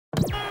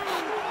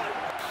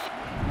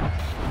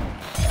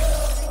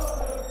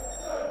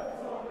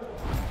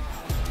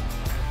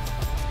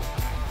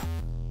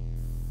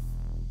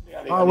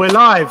Oh, we're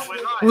live.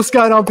 What's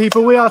going on,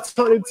 people? We are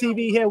Tottenham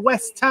TV here.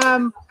 West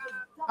Ham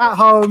at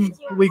home.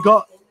 Who have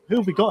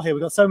we got here?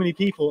 We've got so many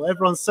people.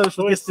 Everyone's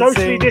social distancing.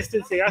 Socially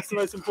distancing. That's the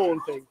most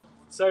important thing.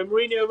 So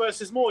Mourinho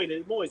versus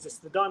Moyes. Moyes, this is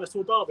the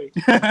dinosaur derby.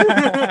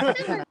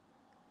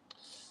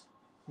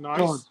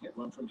 Nice.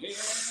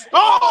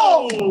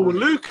 Oh,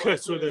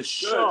 Lucas with a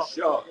shot.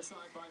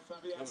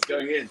 That's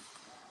going in.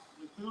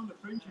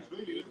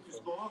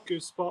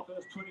 Good spot.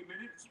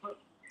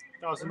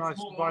 That was a nice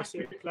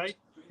bicycle play.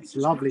 It's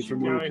lovely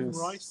from Lucas.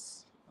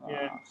 Rice.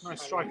 Yeah,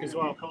 nice strike as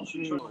well. So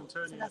they're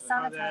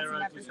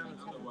sanitising everything at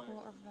the quarter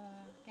of the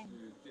game.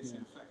 That's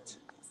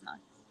nice.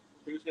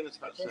 Who's going to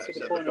touch that? That's Is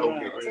the that point the of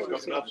goalkeeper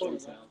who's got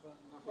gloves on?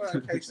 Well,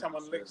 in case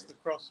someone licks the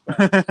crossbar.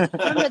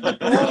 Remember the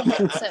ball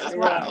hits it as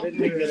well. Didn't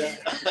think of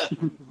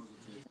that.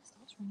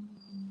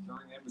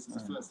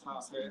 First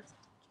half here.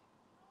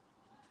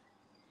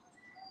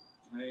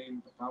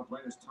 Kane,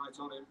 Valbuena's tight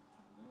on him.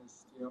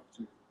 There's the up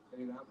to get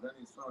it out, but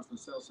only as far as the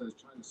Celso is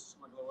trying to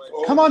smuggle away.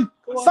 Oh. Come on,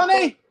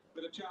 Sonny!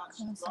 With a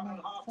chance. Right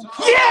at half time.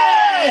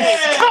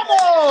 Yes! Come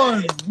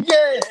on!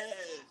 Yes!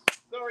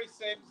 Sorry,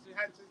 Sims. You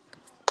had to.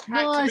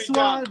 Nice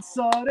one,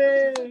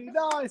 Sonny!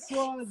 Nice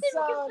one,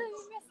 Son!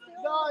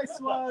 Nice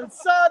one,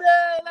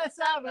 Sonny! Let's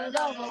have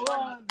another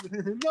one!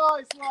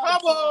 Nice one!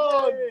 Come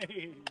on!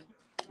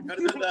 You got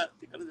to do that.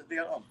 You got to do the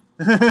arm.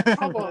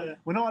 Come on!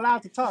 We're not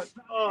allowed to touch.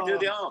 Oh. Do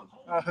the arm.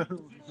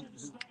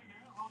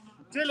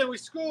 Dylan, we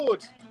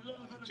scored.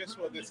 Just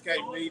what this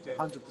game needed.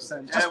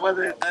 100%. Yeah,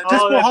 whether Just Oh,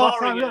 for they're half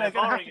barring time, it, they're going to have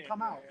barring to it.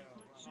 come out.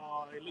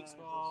 Oh, it looks.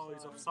 Oh,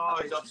 he's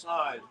offside. he's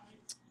offside.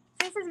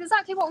 This is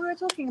exactly what we were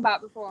talking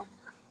about before.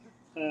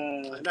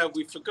 I know,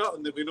 we've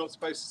forgotten that we're not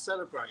supposed to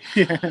celebrate.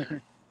 We were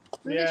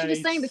Yeah, literally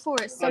just saying before,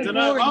 it's so I don't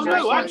know. boring. Oh, to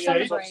no, actually actually,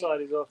 he's celebrate.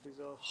 offside. He's off. He's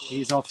off.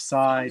 He's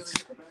offside.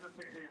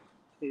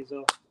 He's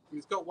off.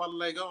 He's got one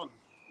leg on.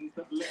 He's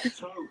got left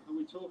toe. Are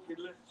we talking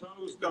left toe?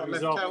 He's got He's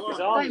left off. toe His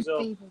on. arm is Don't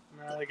off. feeble.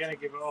 No, they're going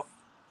to give it off.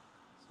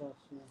 It's off,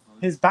 yeah.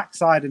 His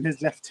backside and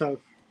his left toe.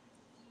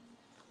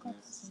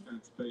 It's going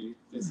to be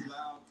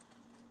disallowed.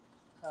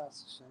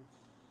 That's a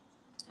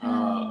shame.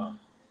 Oh,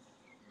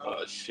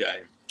 what a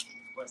shame.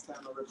 West Ham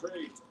are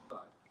retrieved.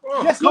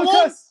 Oh, Yes, come on!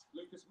 Lucas!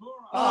 Lucas Moura.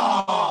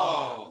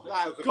 Oh,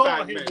 That was a Gotta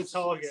bad hit the miss.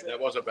 target. that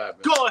was a bad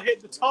miss. Gotta hit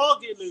the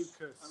target,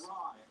 Lucas.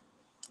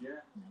 Yeah.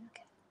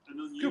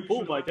 Good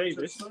ball by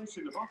Davis. In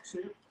the box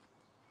here.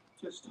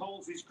 Just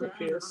holds his Look ground.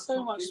 here, there's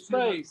so much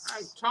space.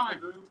 Out time.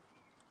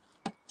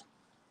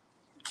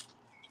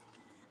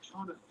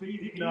 Trying to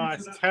feed it No, into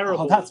it's that-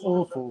 terrible. Oh, that's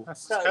awful.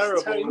 That's That's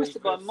terrible. terrible, He missed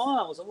it by Lucas.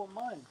 miles. I want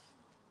mine.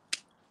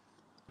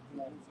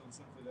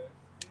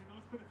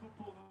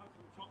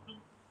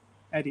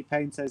 Eddie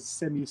Payne says,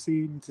 Sim, you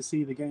seem to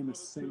see the game the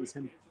same as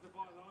him.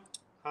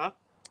 Huh?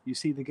 You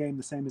see the game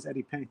the same as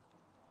Eddie Payne.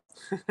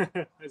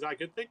 Is that a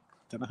good thing?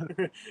 Don't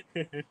know.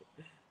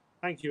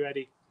 Thank you,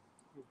 Eddie.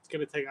 It's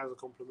going to take it as a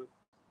compliment.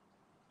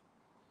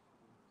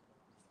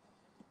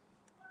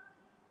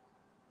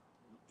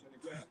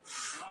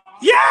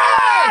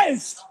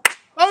 Yes!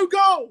 Oh,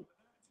 goal!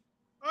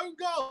 Oh,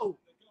 goal!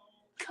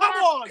 Come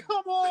on!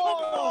 Come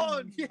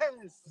on! Yes!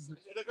 Is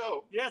it a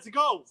goal? Yeah, it's a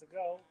goal. It's a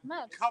goal.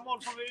 Mad. Come on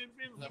from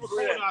the corner.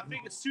 Brilliant. I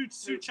think it's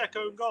Suchek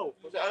own goal.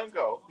 Was it own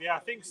goal? Yeah, I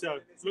think so.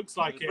 Looks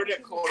like it.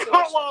 Brilliant corner. Come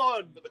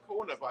on! But the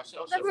corner by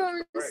Celso.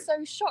 Everyone was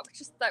so shocked,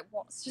 just like,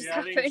 what's just Yeah,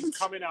 I think happened? it's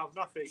coming out of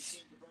nothing.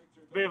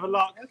 Bit of a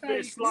luck, bit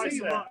of slice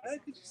there. How could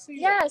you see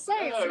Yeah,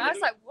 same. No, And I was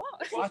like,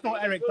 what? I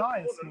thought Eric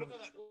Dyer Corner, scored. look at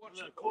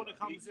that. The corner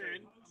comes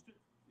in.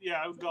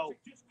 Yeah, own goal.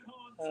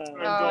 Own Oh,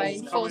 goal. he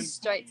Coming. falls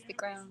straight to the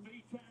ground.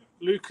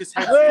 Lucas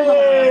heads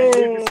Hey!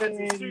 it. Lucas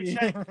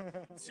heads it.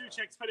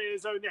 Suchek's put it in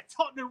his own net.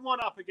 Tottenham won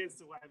up against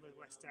the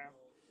West Ham.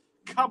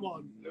 Come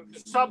on.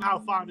 Somehow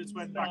found its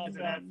way back into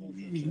their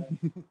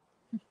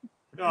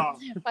Oh,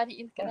 Why didn't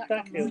you get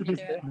that camera to do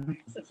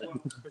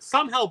it?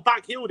 somehow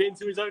backheeled it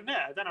into his own net.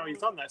 I don't know how he's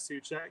done that,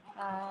 Suchek.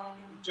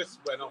 Just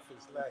went off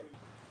his leg.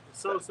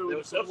 So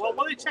what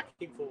are they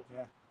checking for?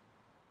 Yeah.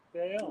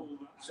 They are.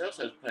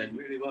 Celso's playing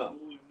really well.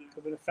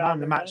 Could be a foul Man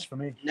the in match for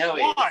me. Now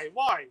he is.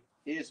 Why?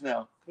 He is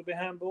now. Could be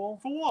handball.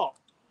 For what?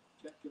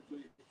 Check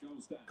complete.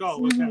 Goals down.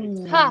 Goal,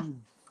 okay. Ha!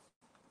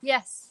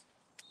 Yes.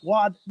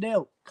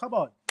 1-0. Come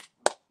on.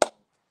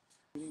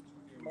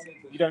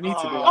 You don't need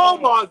to do Oh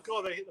my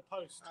god, they hit the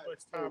post.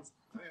 West Ham.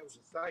 I think it was a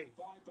save.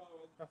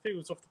 I think it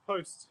was off the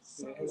post.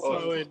 Oh.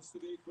 So in.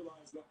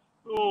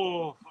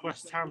 Oh,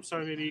 West Ham so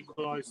nearly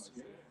equalised.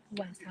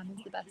 West Ham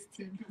is the best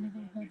team.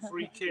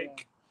 Free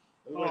kick.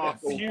 Oh,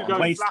 Hugo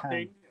Waste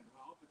flapping.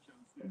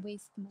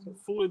 Waste man.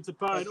 Falling to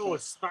burn. Oh,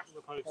 it's smacked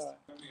the post.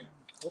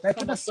 They're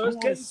going to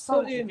score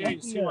so Getting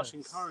too much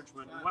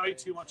encouragement. Way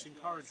too much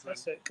encouragement.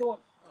 That's it. Come on.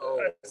 Oh.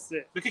 That's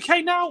it. Look at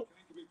Kane now.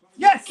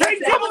 Yes! Kane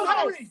to Come the on, goal.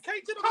 Harry!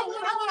 Kane to the Come goal.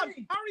 on,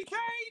 Harry! Harry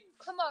Kane.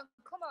 Come on,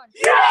 come on.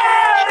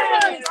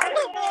 Yes! Come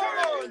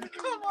on!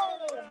 Come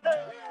on!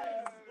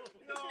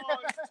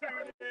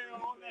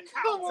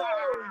 Come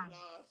on!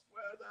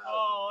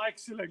 Oh,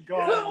 excellent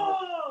goal.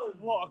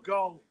 What a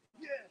goal.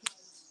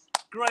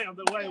 Great on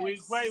the way.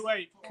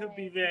 Wait. Could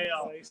be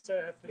VAR. He's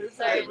so happy.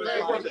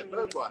 Where was it?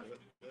 Birdwise.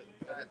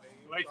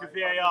 Wait for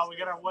VAR. We're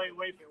gonna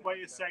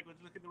wait a sec. We're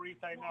looking at the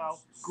replay now.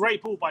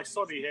 Great ball by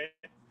Sonny here.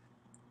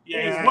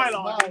 Yeah, he's well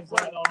on. He's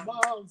well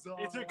on.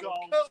 It's a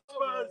goal.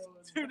 Spurs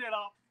 2-0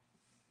 up.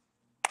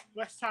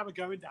 West Ham are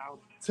going down.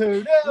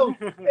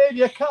 2-0 in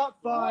your cup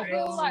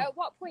final. Like, at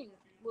what point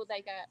will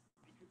they get?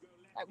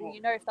 Like, will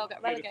you know if they'll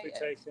get relegated?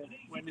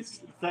 When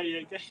it's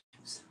 38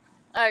 games.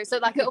 Oh, so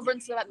like it'll run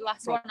to like the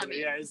last one. I mean,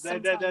 Yeah,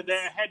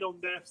 they're ahead on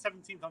their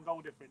 17th on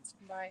goal difference.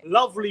 Right.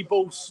 Lovely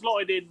ball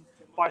slotted in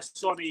by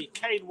Sonny.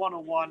 Kane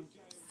 1-on-1.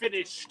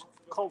 Finished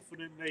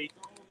confidently.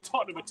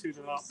 Tottenham are 2-0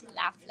 up.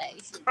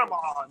 Lovely. Come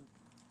on.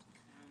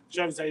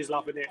 Jose's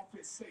loving it.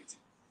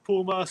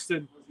 Paul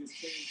Merston.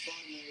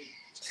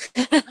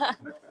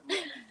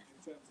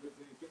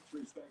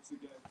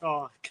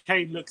 Oh,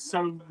 Kane looks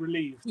so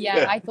relieved.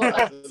 Yeah, I thought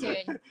that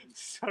too.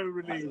 So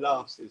relieved.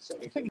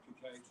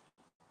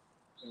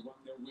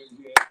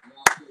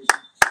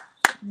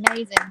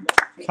 Amazing.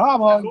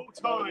 Come on. Full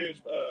time.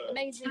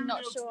 Amazing,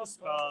 not sure.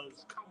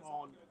 Spurs. Come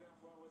on.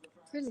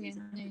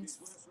 Brilliant news.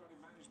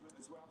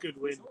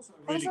 Good win. When was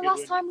Really the good last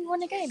win. time we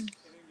won a game?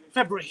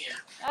 February.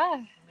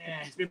 Oh,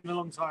 Yeah, it's been a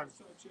long time.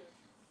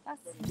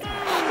 that's.